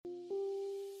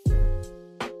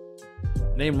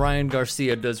name Ryan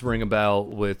Garcia does ring a bell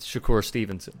with Shakur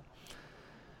Stevenson.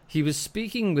 He was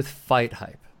speaking with Fight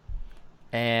Hype,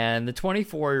 and the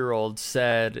 24-year-old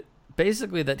said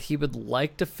basically that he would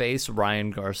like to face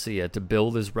Ryan Garcia to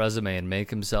build his resume and make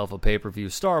himself a pay-per-view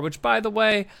star, which, by the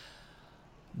way,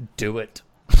 do it.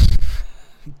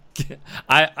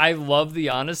 I love the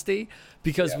honesty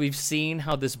because we've seen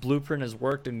how this blueprint has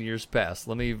worked in years past.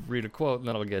 Let me read a quote and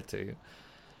then I'll get to you.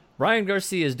 Ryan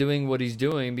Garcia is doing what he's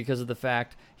doing because of the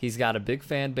fact he's got a big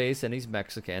fan base and he's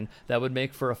Mexican. That would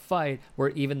make for a fight where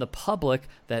even the public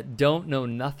that don't know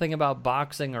nothing about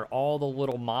boxing or all the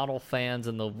little model fans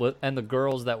and the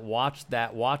girls that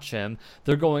watch him,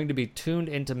 they're going to be tuned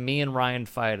into me and Ryan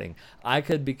fighting. I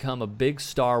could become a big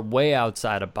star way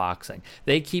outside of boxing.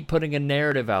 They keep putting a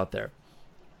narrative out there.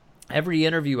 Every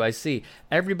interview I see,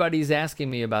 everybody's asking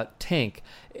me about Tank.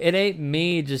 It ain't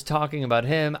me just talking about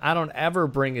him. I don't ever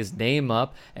bring his name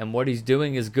up, and what he's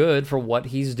doing is good for what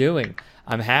he's doing.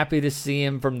 I'm happy to see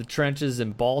him from the trenches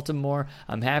in Baltimore.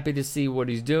 I'm happy to see what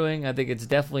he's doing. I think it's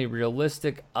definitely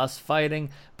realistic, us fighting.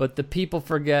 But the people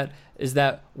forget is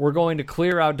that we're going to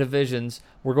clear out divisions.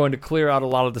 We're going to clear out a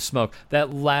lot of the smoke.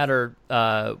 That latter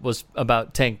was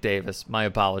about Tank Davis. My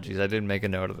apologies. I didn't make a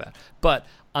note of that. But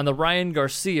on the Ryan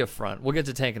Garcia front, we'll get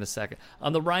to Tank in a second.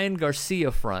 On the Ryan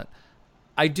Garcia front,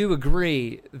 I do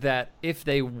agree that if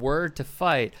they were to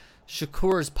fight,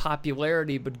 Shakur's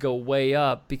popularity would go way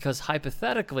up because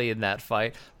hypothetically in that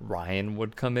fight, Ryan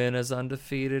would come in as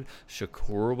undefeated,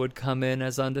 Shakur would come in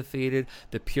as undefeated.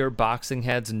 The pure boxing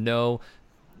heads know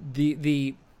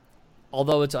the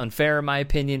although it's unfair in my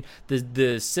opinion,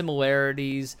 the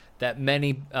similarities that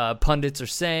many pundits are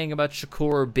saying about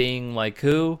Shakur being like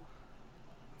who?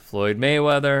 Floyd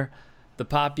Mayweather, the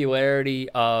popularity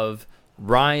of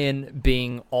Ryan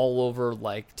being all over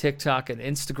like TikTok and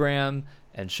Instagram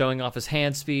and showing off his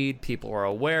hand speed. People are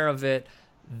aware of it.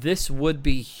 This would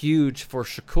be huge for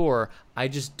Shakur. I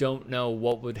just don't know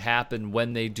what would happen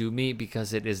when they do meet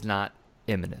because it is not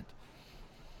imminent.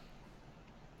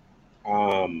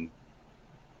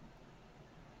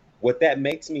 What that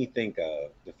makes me think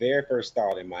of, the very first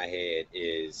thought in my head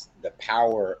is the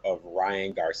power of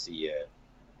Ryan Garcia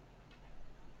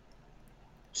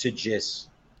to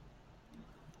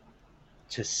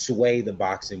sway the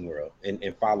boxing world.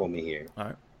 And follow me here. All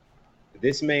right.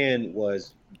 This man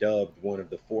was dubbed one of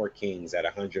the four kings at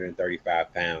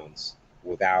 135 pounds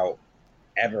without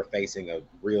ever facing a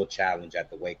real challenge at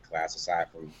the weight class aside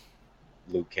from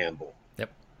Luke Campbell.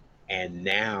 Yep. And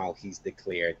now he's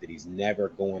declared that he's never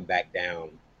going back down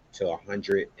to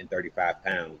 135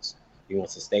 pounds. He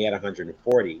wants to stay at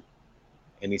 140.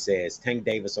 And he says, Tank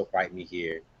Davis will fight me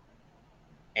here.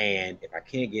 And if I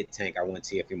can't get Tank, I want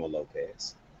Teofimo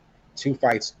Lopez. Two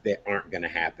fights that aren't going to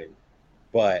happen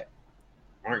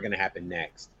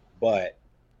next. But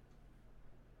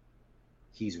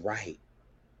he's right.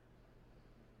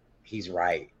 He's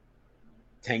right.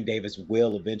 Tank Davis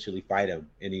will eventually fight him,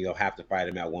 and he'll have to fight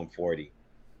him at 140.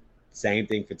 Same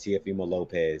thing for Teofimo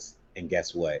Lopez. And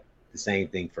guess what? The same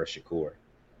thing for Shakur,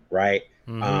 right?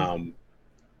 Mm-hmm.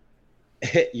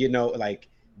 Like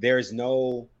there's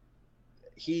no...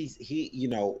 he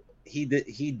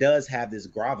does have this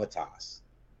gravitas,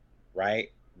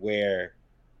 right? Where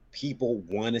people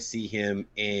want to see him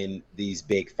in these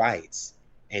big fights.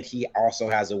 And he also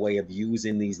has a way of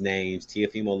using these names,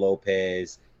 Teofimo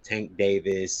Lopez, Tank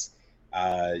Davis.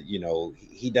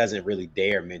 He doesn't really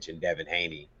dare mention Devin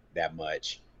Haney that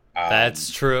much. That's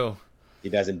true. He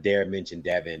doesn't dare mention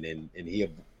Devin, and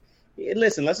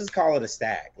listen, let's just call it a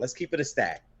stack. Let's keep it a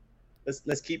stack.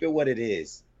 Let's keep it what it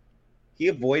is. He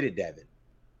avoided Devin.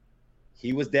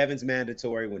 He was Devin's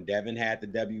mandatory when Devin had the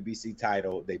WBC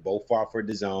title. They both fought for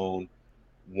DAZN.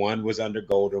 One was under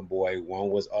Golden Boy. One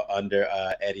was under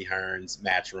Eddie Hearn's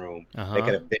Matchroom. Uh-huh. They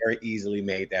could have very easily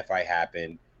made that fight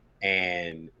happen,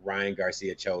 and Ryan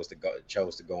Garcia chose to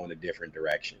go in a different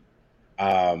direction.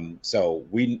 So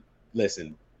we're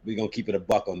gonna keep it a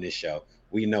buck on this show.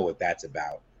 We know what that's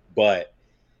about. But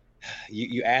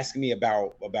you asked me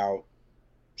about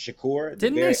Shakur.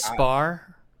 Didn't they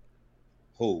spar?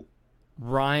 Who?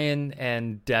 Ryan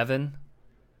and Devin.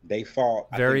 They fought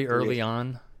very early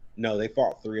on. No, they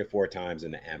fought 3 or 4 times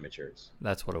in the amateurs.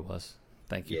 That's what it was.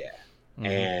 Thank you. Yeah. Mm-hmm.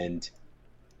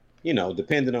 And,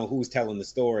 depending on who's telling the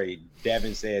story,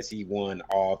 Devin says he won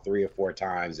all 3 or 4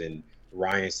 times, and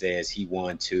Ryan says he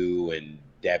won 2, and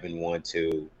Devin won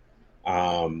 2.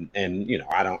 I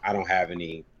don't have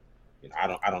any, I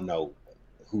don't know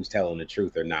who's telling the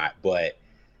truth or not, but,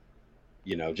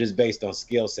 just based on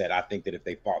skill set, I think that if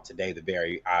they fought today, the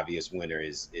very obvious winner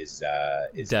is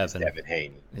Devin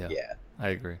Haney. Yeah, I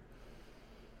agree.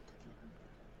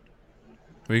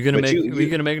 Are you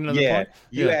gonna make another point?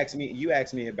 You asked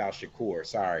me about Shakur.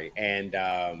 Sorry, and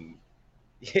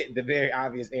the very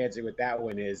obvious answer with that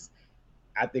one is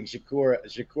I think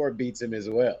Shakur beats him as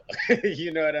well.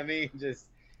 You know what I mean? Just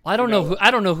I don't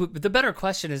know who. The better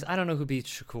question is I don't know who beats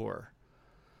Shakur.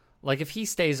 Like if he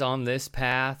stays on this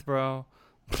path, bro.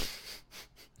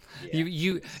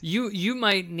 Yeah. You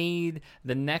might need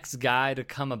the next guy to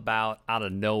come about out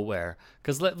of nowhere.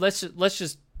 Because let's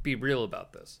just be real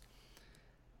about this.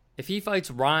 If he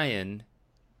fights Ryan,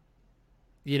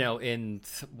 in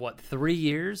 3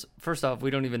 years? First off, we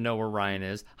don't even know where Ryan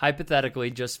is. Hypothetically,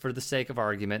 just for the sake of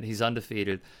argument, he's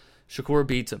undefeated. Shakur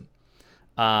beats him.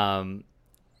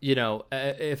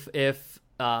 If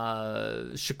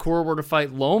Shakur were to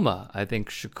fight Loma, I think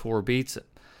Shakur beats him.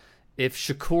 If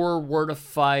Shakur were to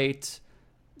fight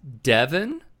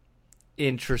Devin,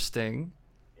 interesting.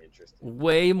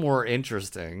 Way more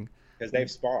interesting. Because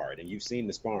they've sparred, and you've seen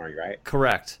the sparring, right?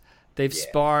 Correct. They've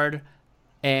sparred,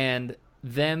 and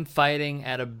them fighting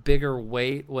at a bigger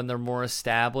weight when they're more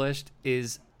established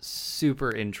is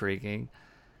super intriguing.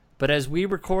 But as we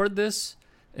record this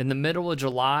in the middle of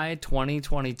July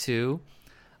 2022,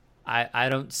 I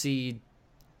don't see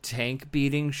Tank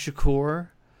beating Shakur.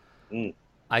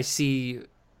 I see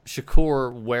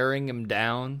Shakur wearing him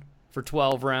down for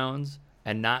 12 rounds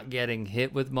and not getting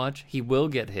hit with much. He will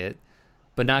get hit,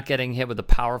 but not getting hit with a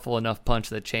powerful enough punch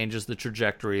that changes the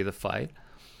trajectory of the fight.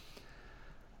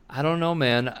 I don't know,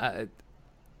 man.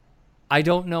 I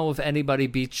don't know if anybody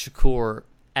beats Shakur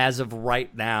as of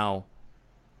right now.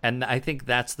 And I think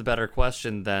that's the better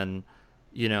question than,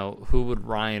 who would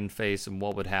Ryan face and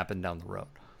what would happen down the road.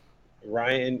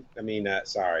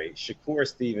 Shakur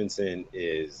Stevenson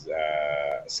is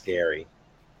scary.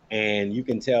 And you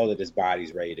can tell that his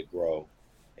body's ready to grow.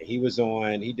 He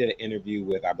did an interview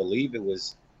with, I believe it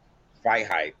was Fight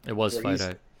Hype. It was Fight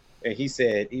Hype. And he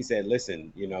said,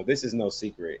 listen, this is no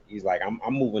secret. He's like,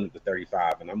 I'm moving up to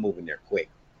 35 and I'm moving there quick.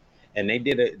 And they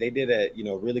did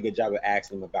a really good job of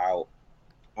asking him about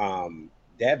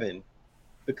Devin,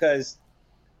 because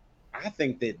I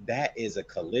think that is a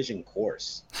collision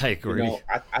course. I agree.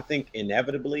 I think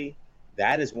inevitably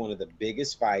that is one of the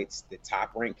biggest fights that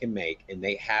Top Rank can make, and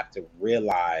they have to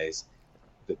realize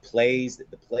the players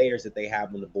that they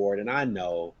have on the board. And I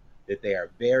know that they are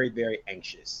very, very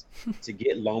anxious to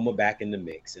get Loma back in the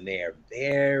mix, and they are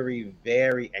very,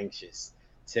 very anxious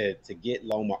to get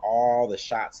Loma all the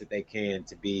shots that they can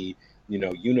to be,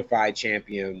 unified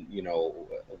champion,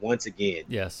 once again.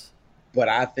 Yes. But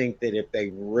I think that if they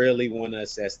really want to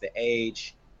assess the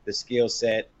age, the skill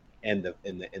set, and the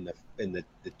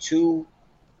two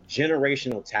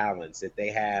generational talents that they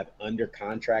have under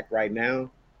contract right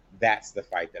now, that's the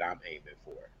fight that I'm aiming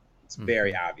for. It's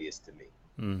very obvious to me.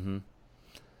 Mm-hmm.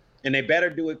 And they better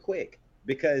do it quick,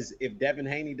 because if Devin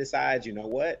Haney decides, you know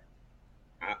what,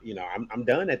 I'm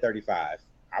done at 35.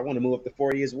 I want to move up to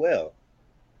 40 as well,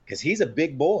 because he's a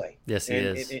big boy. Yes, he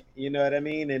is. And you know what I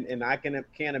mean? And I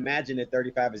can't imagine that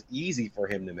 35 is easy for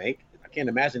him to make. I can't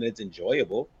imagine it's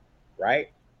enjoyable, right?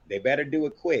 They better do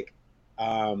it quick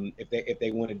if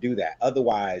they want to do that.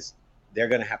 Otherwise, they're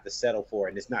going to have to settle for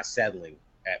it. And it's not settling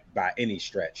by any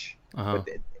stretch. But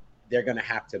they're going to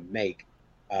have to make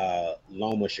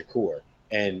Loma Shakur.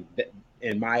 And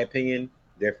in my opinion,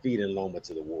 they're feeding Loma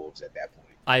to the wolves at that point.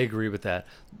 I agree with that.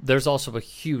 There's also a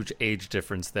huge age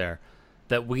difference there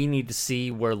that we need to see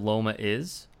where Loma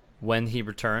is when he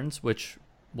returns, which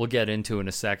we'll get into in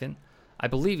a second. I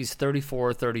believe he's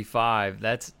 34, 35.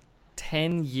 That's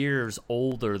 10 years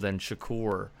older than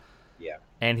Shakur. Yeah.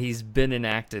 And he's been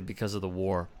inactive because of the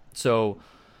war. So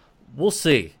we'll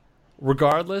see.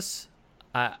 Regardless,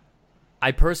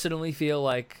 I personally feel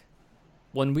like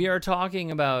when we are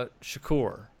talking about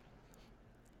Shakur,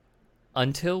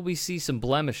 until we see some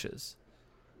blemishes,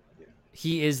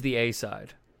 he is the A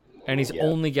side. And he's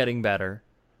only getting better.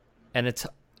 And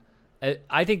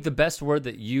I think the best word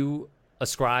that you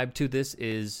ascribe to this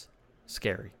is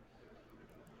scary.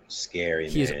 Scary,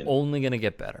 man. He's only going to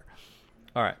get better.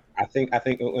 All right. I think,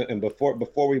 and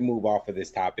before we move off of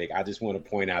this topic, I just want to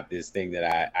point out this thing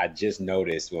that I just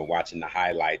noticed when watching the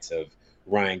highlights of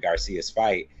Ryan Garcia's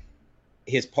fight.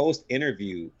 His post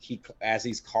interview, as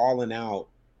he's calling out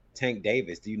Tank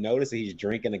Davis, do you notice that he's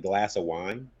drinking a glass of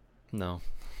wine? No,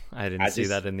 I didn't see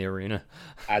that in the arena.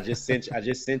 I just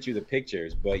sent you the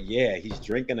pictures, but yeah, he's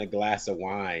drinking a glass of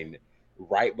wine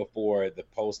right before the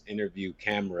post interview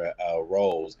camera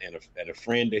rolls, and a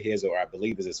friend of his, or I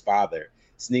believe is his father,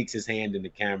 sneaks his hand in the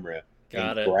camera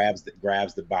and grabs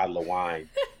the bottle of wine,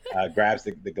 grabs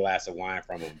the glass of wine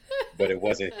from him, but it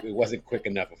wasn't quick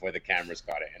enough before the cameras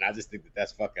caught it, and I just think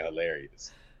that's fucking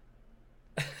hilarious.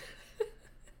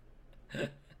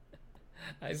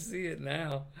 I see it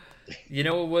now. You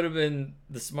know what would have been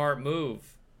the smart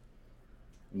move?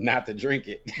 Not to drink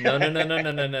it. No.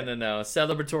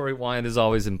 Celebratory wine is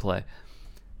always in play.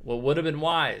 What would have been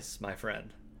wise, my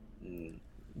friend?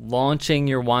 Launching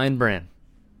your wine brand.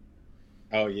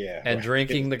 Oh, yeah. And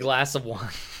drinking the glass of wine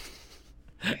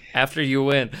after you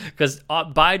win. Because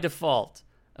by default,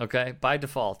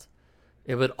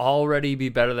 it would already be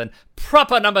better than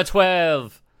proper number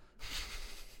 12.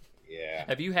 Yeah.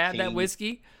 Have you had that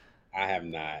whiskey? I have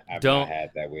not. I've not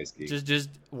had that whiskey. Just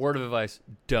word of advice.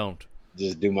 Don't.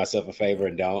 Just do myself a favor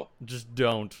and don't. Just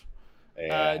don't.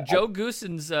 Yeah, Joe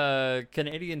Goosen's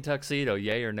Canadian tuxedo,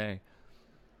 yay or nay?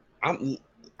 I'm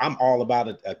all about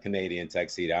a Canadian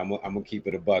tuxedo. I'm gonna keep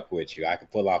it a buck with you. I can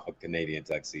pull off a Canadian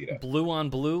tuxedo. Blue on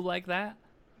blue like that?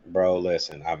 Bro,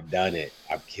 listen, I've done it.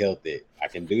 I've killed it. I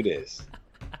can do this.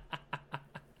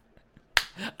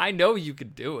 I know you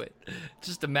could do it. It's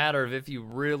just a matter of if you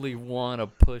really want to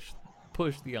push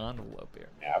the envelope here.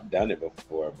 Yeah, I've done it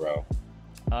before, bro.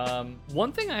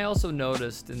 One thing I also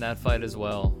noticed in that fight as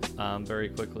well, very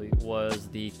quickly, was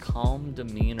the calm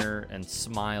demeanor and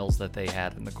smiles that they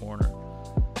had in the corner.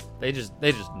 They just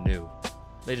knew.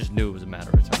 They just knew it was a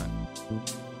matter of time.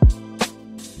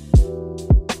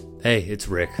 Hey, it's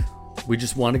Rick. We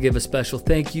just want to give a special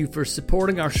thank you for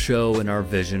supporting our show and our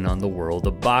vision on the world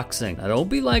of boxing. Now, don't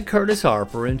be like Curtis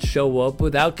Harper and show up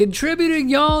without contributing,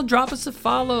 y'all. Drop us a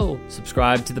follow.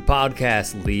 Subscribe to the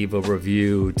podcast. Leave a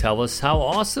review. Tell us how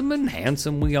awesome and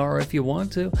handsome we are if you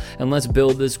want to. And let's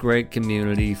build this great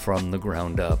community from the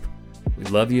ground up. We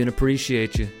love you and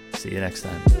appreciate you. See you next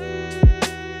time.